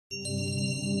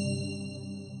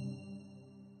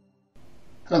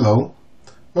Hello,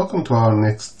 welcome to our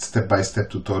next step-by-step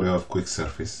tutorial of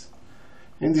QUICKSURFACE.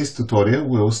 In this tutorial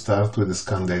we will start with a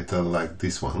scan data like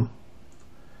this one,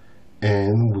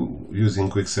 and using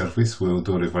QUICKSURFACE we will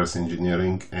do reverse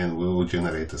engineering and we will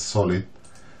generate a solid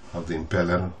of the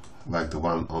impeller like the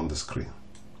one on the screen.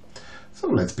 So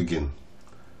let's begin.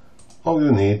 All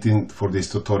you need for this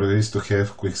tutorial is to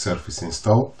have QUICKSURFACE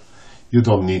installed. You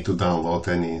don't need to download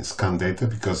any scan data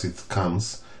because it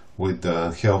comes with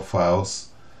the help files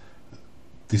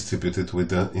distributed with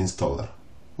the installer.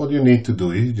 What you need to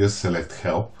do is just select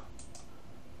help,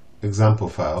 example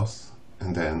files,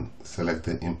 and then select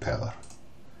the impeller.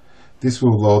 This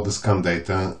will load the scan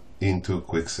data into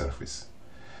QUICKSURFACE.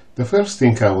 The first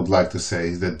thing I would like to say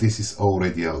is that this is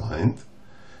already aligned.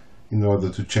 In order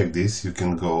to check this, you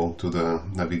can go to the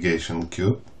navigation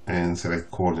cube and select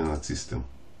coordinate system.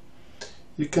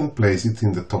 You can place it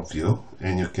in the top view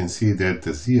and you can see that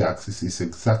the z-axis is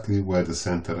exactly where the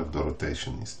center of the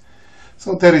rotation is.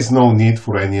 So there is no need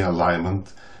for any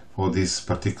alignment for this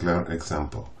particular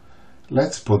example.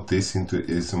 Let's put this into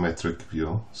isometric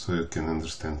view so you can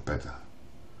understand better.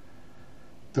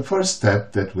 The first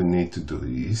step that we need to do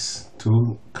is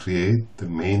to create the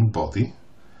main body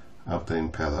of the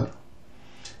impeller,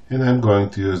 and I'm going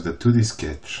to use the 2D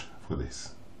sketch for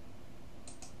this.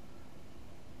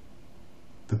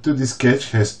 The 2D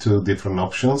sketch has two different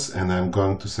options and I'm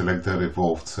going to select the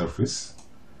revolved surface.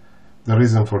 The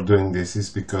reason for doing this is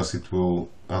because it will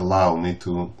allow me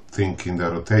to think in the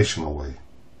rotational way.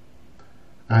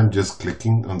 I'm just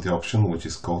clicking on the option which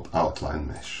is called outline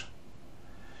mesh.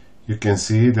 You can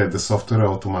see that the software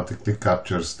automatically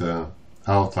captures the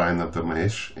outline of the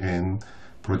mesh and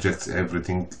projects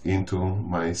everything into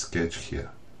my sketch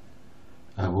here.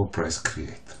 I will press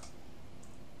create.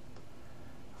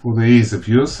 For the ease of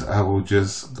use, I will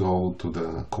just go to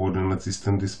the coordinate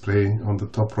system display on the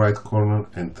top right corner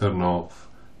and turn off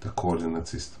the coordinate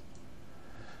system.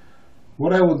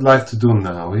 What I would like to do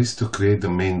now is to create the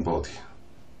main body.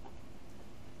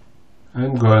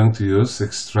 I'm going to use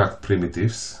extract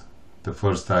primitives, the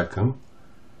first icon,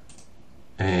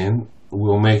 and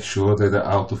we'll make sure that the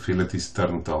auto fillet is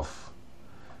turned off.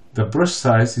 The brush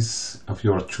size is of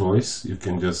your choice. You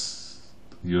can just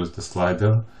use the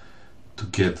slider to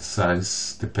get the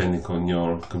size depending on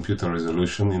your computer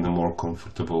resolution in a more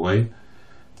comfortable way.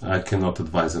 I cannot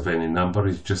advise of any number,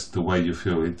 it's just the way you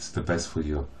feel it's the best for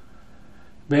you.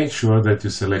 Make sure that you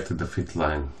selected the fit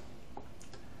line.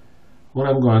 What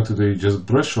I'm going to do is just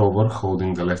brush over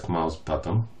holding the left mouse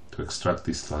button to extract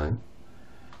this line,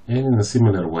 and in a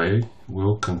similar way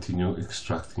we'll continue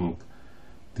extracting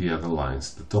the other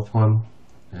lines, the top one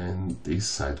and this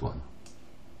side one.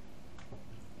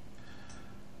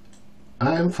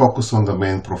 I am focused on the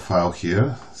main profile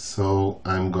here, so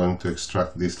I'm going to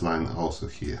extract this line also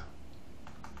here.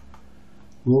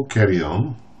 We'll carry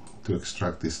on to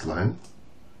extract this line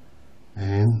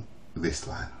and this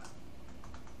line.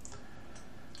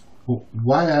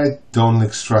 Why I don't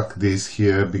extract this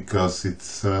here? Because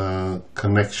it's a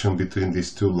connection between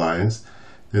these two lines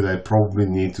that I probably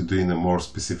need to do in a more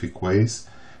specific ways.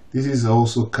 This is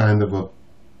also kind of a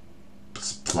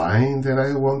spline that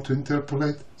I want to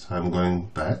interpolate, so I'm going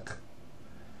back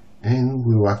and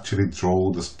we'll actually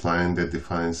draw the spline that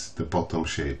defines the bottom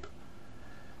shape.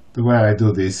 The way I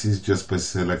do this is just by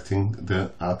selecting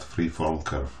the Add Freeform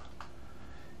Curve.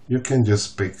 You can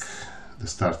just pick the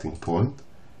starting point.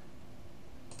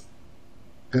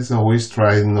 As always,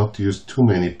 try not to use too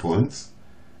many points.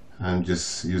 I'm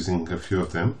just using a few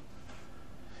of them.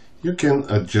 You can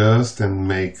adjust and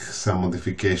make some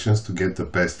modifications to get the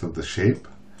best of the shape,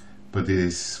 but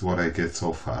this is what I get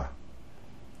so far.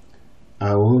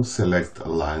 I will select a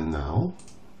line now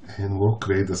and we'll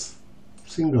create a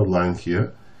single line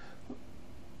here.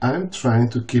 I'm trying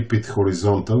to keep it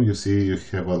horizontal. You see you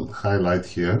have a highlight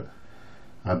here,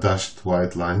 a dashed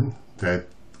white line that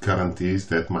guarantees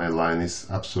that my line is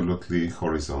absolutely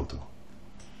horizontal.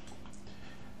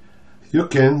 You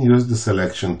can use the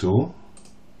selection tool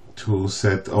to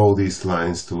set all these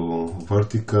lines to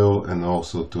vertical and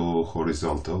also to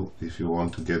horizontal if you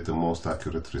want to get the most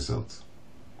accurate results.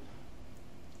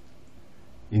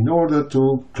 In order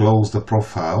to close the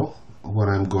profile, what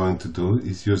I'm going to do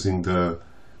is using the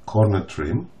corner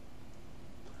trim.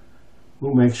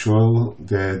 We'll make sure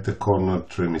that the corner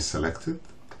trim is selected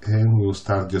and we'll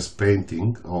start just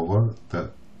painting over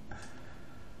the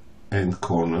end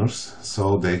corners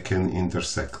so they can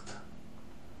intersect.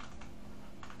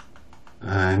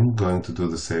 I'm going to do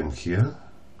the same here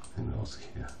and also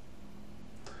here.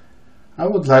 I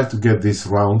would like to get this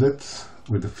rounded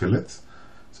with the fillet,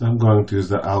 so I'm going to use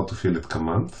the auto fillet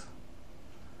command.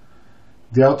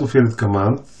 The autofillet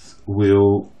command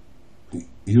will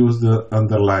use the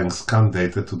underlying scan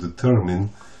data to determine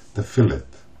the fillet.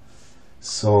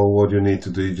 So what you need to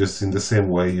do is just in the same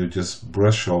way, you just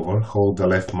brush over, hold the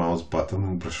left mouse button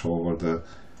and brush over the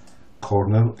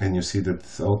corner, and you see that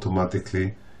it's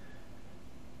automatically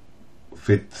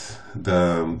fit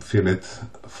the fillet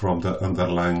from the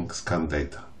underlying scan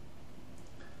data.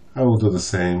 I will do the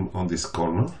same on this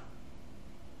corner.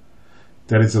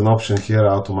 There is an option here,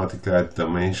 automatically add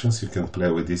dimensions. You can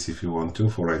play with this if you want to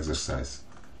for exercise.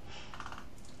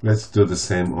 Let's do the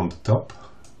same on the top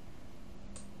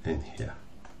and here.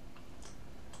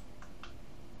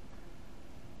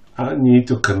 I need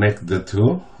to connect the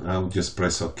two. I'll just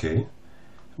press OK.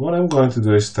 What I'm going to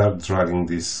do is start dragging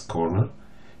this corner,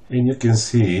 and you can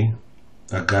see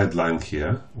a guideline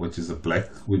here, which is a black,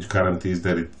 which guarantees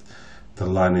that the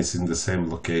line is in the same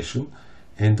location,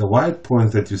 and the white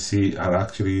points that you see are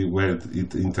actually where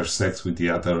it intersects with the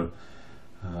other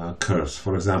curves.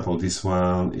 For example, this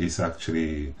one is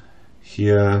actually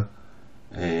here,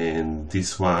 and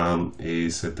this one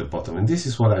is at the bottom, and this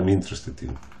is what I'm interested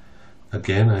in.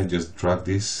 Again, I just drag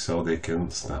this so they can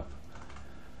snap.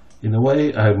 In a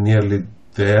way, I'm nearly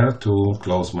there to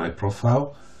close my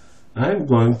profile. I'm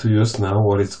going to use now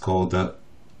what is called the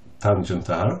tangent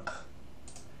arc.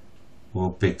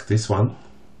 We'll pick this one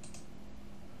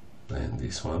and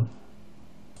this one,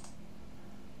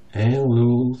 and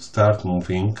we'll start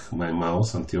moving my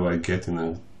mouse until I get in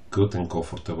a good and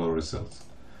comfortable result.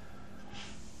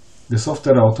 The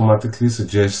software automatically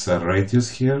suggests a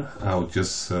radius here. I'll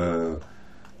just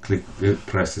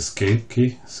press escape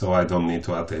key, so I don't need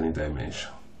to add any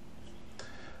dimension.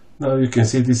 Now you can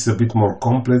see this is a bit more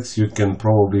complex. You can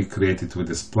probably create it with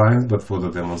a spline, but for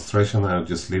the demonstration I'll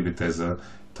just leave it as a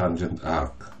tangent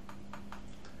arc.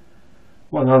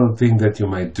 One other thing that you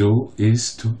might do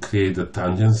is to create a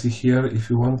tangency here. If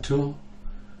you want to,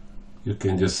 you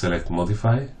can just select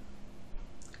modify,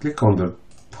 click on the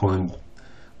point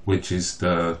which is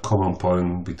the common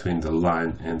point between the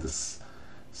line and the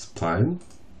spline,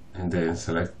 and then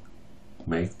select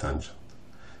make tangent.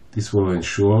 This will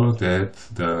ensure that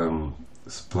the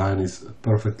spline is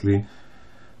perfectly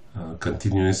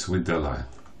continuous with the line.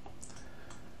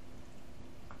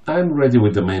 I'm ready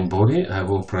with the main body. I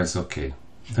will press OK.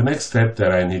 The next step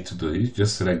that I need to do is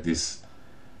just select this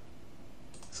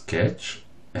sketch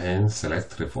and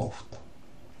select revolved.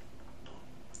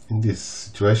 In this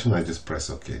situation, I just press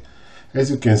OK. As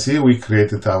you can see, we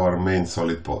created our main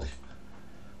solid body.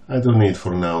 I don't need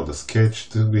for now the sketch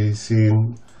to be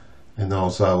seen, and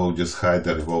also I will just hide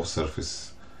the revolved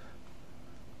surface.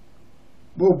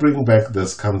 We'll bring back the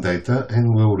scan data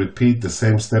and we'll repeat the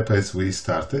same step as we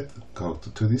started. Go to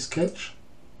 2D sketch,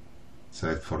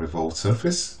 select for revolved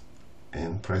surface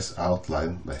and press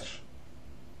outline mesh.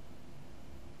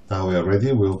 Now we are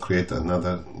ready. We'll create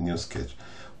another new sketch.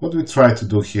 What we try to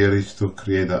do here is to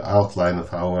create an outline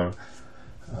of our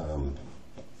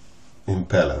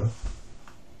impeller.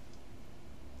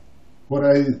 What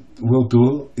I will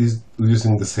do is,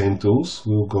 using the same tools,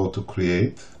 we'll go to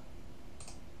create,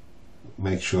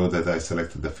 make sure that I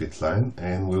selected the fit line,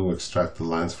 and we'll extract the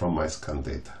lines from my scan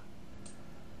data.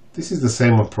 This is the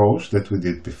same approach that we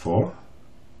did before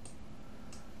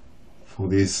for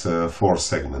these 4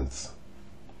 segments.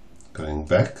 Going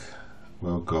back,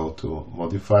 we'll go to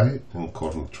modify and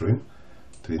corner trim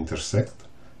to intersect.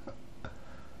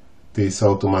 This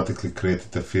automatically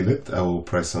created a fillet. I will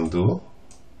press undo,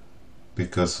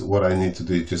 because what I need to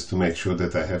do is just to make sure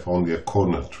that I have only a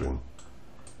corner trim.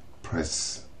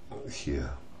 Press here.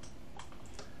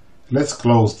 Let's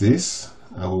close this.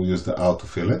 I will use the auto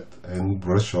fillet and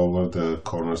brush over the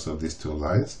corners of these 2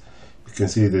 lines. You can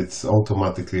see that it's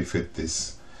automatically fit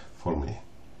this for me.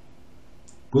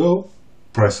 We'll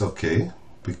press OK,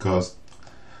 because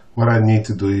what I need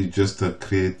to do is just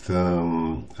create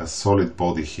a solid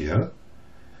body here.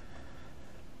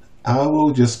 I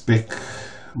will just pick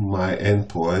my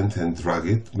endpoint and drag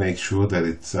it, make sure that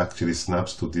it actually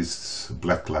snaps to this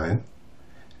black line,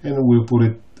 and we'll put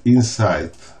it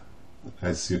inside,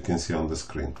 as you can see on the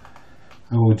screen.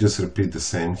 I will just repeat the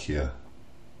same here.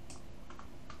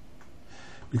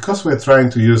 Because we're trying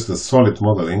to use the solid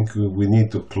modeling, we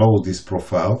need to close this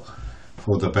profile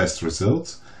for the best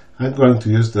results. I'm going to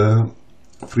use the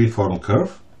freeform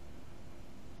curve.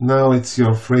 Now it's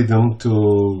your freedom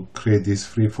to create this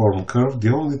freeform curve.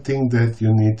 The only thing that you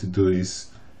need to do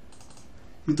is,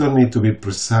 you don't need to be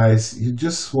precise, you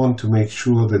just want to make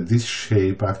sure that this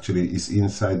shape actually is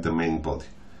inside the main body.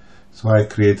 So I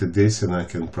created this and I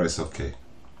can press OK.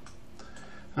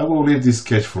 I will leave this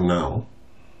sketch for now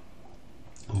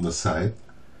on the side,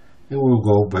 and we'll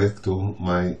go back to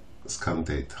my scan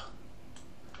data.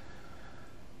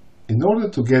 In order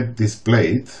to get this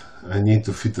blade, I need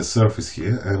to fit a surface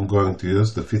here. I'm going to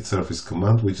use the fit surface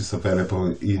command, which is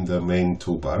available in the main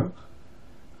toolbar.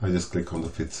 I just click on the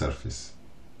fit surface.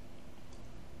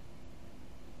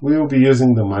 We will be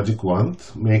using the magic wand.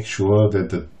 Make sure that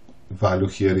the value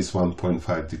here is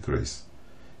 1.5 degrees.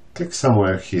 Click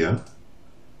somewhere here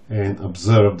and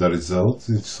observe the result.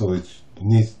 So it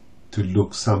needs to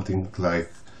look something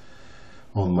like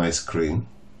on my screen.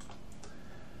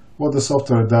 What the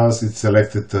software does, it's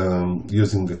selected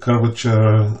using the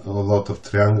curvature, a lot of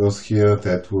triangles here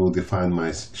that will define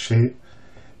my shape,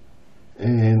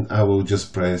 and I will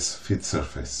just press fit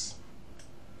surface.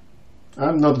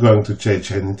 I'm not going to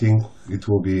change anything. It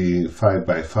will be 5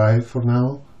 by 5 for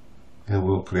now, and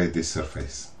we'll create this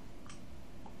surface.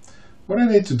 What I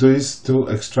need to do is to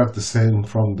extract the same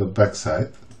from the back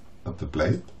side of the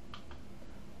blade.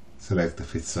 Select the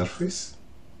fit surface.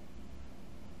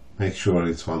 Make sure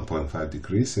it's 1.5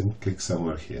 degrees and click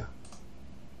somewhere here.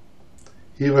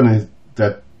 Even if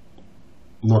that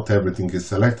not everything is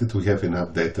selected, we have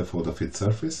enough data for the fit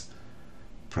surface.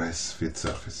 Press fit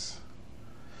surface.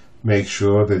 Make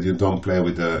sure that you don't play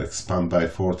with the expand by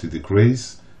 40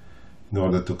 degrees in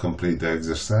order to complete the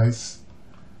exercise,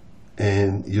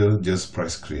 and you just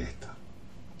press create.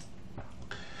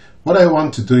 What I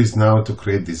want to do is now to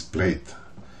create this blade.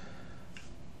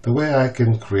 The way I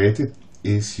can create it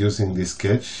is using this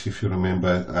sketch. If you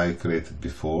remember, I created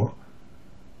before,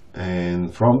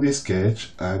 and from this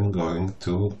sketch I'm going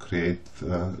to create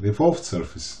a revolved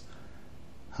surface.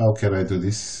 How can I do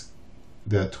this?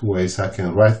 There are two ways. I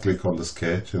can right click on the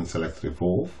sketch and select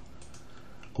revolve,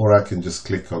 or I can just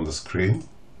click on the screen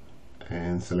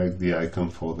and select the icon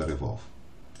for the revolve.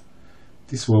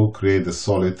 This will create a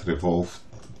solid revolved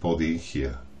body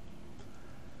here.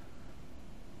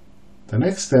 The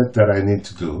next step that I need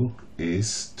to do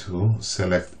is to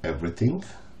select everything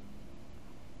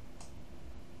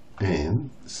and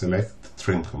select the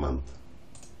trim command.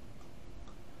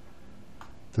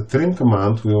 The trim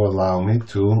command will allow me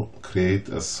to create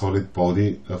a solid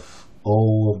body of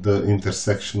all of the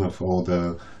intersection of all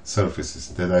the surfaces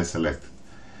that I selected.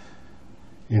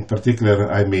 In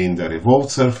particular, I mean the revolved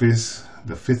surface,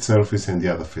 the fit surface, and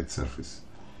the other fit surface.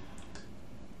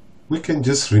 We can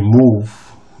just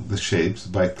remove the shapes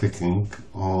by clicking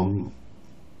on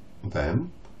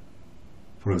them.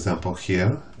 For example,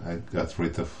 here I got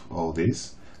rid of all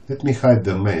these. Let me hide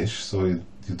the mesh so you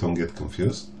don't get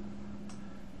confused.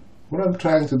 What I'm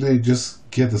trying to do is just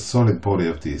get a solid body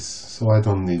of this. So I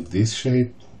don't need this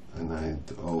shape, and I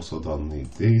also don't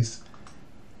need this.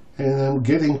 And I'm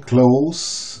getting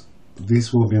close.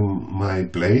 This will be my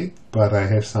blade, but I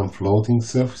have some floating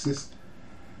surfaces.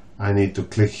 I need to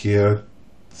click here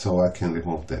so I can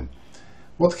remove them.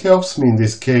 What helps me in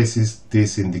this case is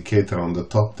this indicator on the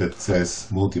top that says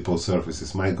multiple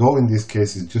surfaces. My goal in this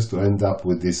case is just to end up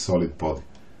with this solid body.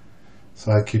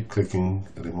 So I keep clicking,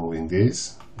 removing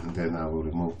this, and then I will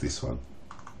remove this one.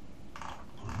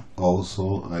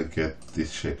 Also, I get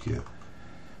this shape here.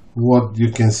 What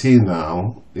you can see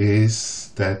now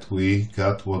is that we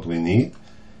got what we need,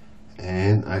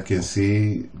 and I can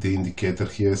see the indicator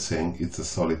here saying it's a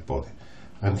solid body.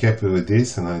 I'm happy with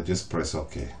this, and I just press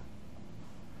OK.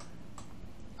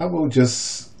 I will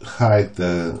just hide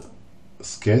the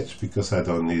sketch because I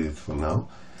don't need it for now.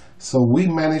 So we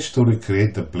managed to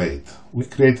recreate the blade. We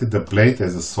created the blade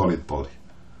as a solid body.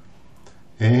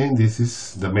 And this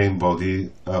is the main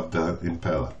body of the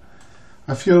impeller.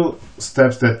 A few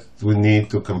steps that we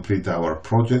need to complete our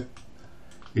project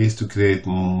is to create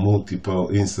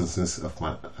multiple instances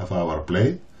of our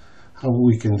blade. How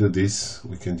we can do this?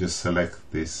 We can just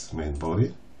select this main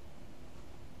body,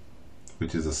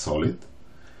 which is a solid.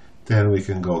 Then we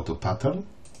can go to pattern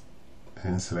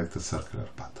and select a circular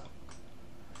pattern.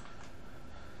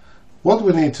 What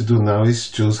we need to do now is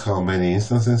choose how many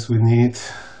instances we need.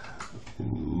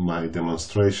 In my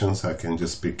demonstrations I can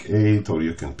just pick 8, or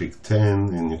you can pick 10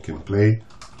 and you can play.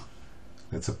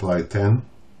 Let's apply 10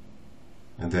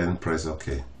 and then press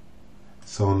OK.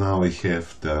 So now we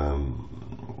have the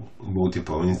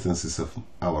multiple instances of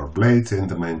our blades and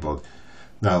the main body.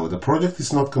 Now the project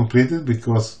is not completed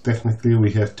because technically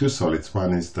we have two solids.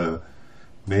 One is the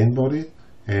main body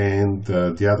and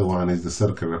the other one is the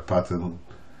circular pattern.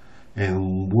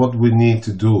 And what we need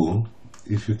to do,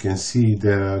 if you can see,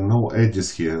 there are no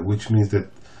edges here, which means that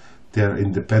they are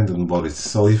independent bodies.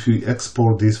 So if you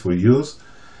export this for use,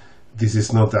 this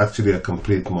is not actually a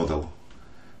complete model.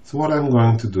 So what I'm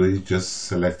going to do is just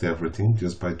select everything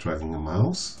just by dragging a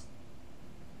mouse,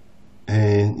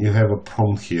 and you have a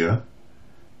prompt here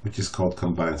which is called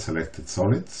Combine Selected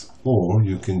Solids, or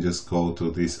you can just go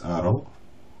to this arrow,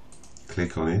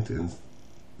 click on it and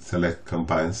select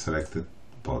Combine Selected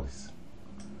Bodies.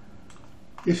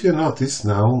 If you notice,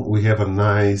 now we have a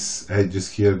nice edges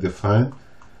here defined,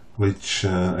 which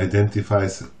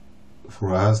identifies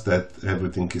for us that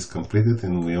everything is completed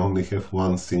and we only have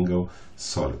one single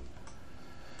solid.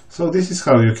 So this is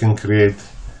how you can create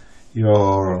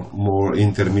your more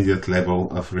intermediate level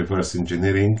of reverse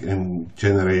engineering and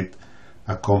generate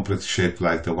a complex shape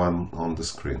like the one on the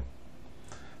screen.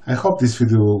 I hope this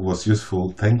video was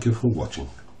useful. Thank you for watching.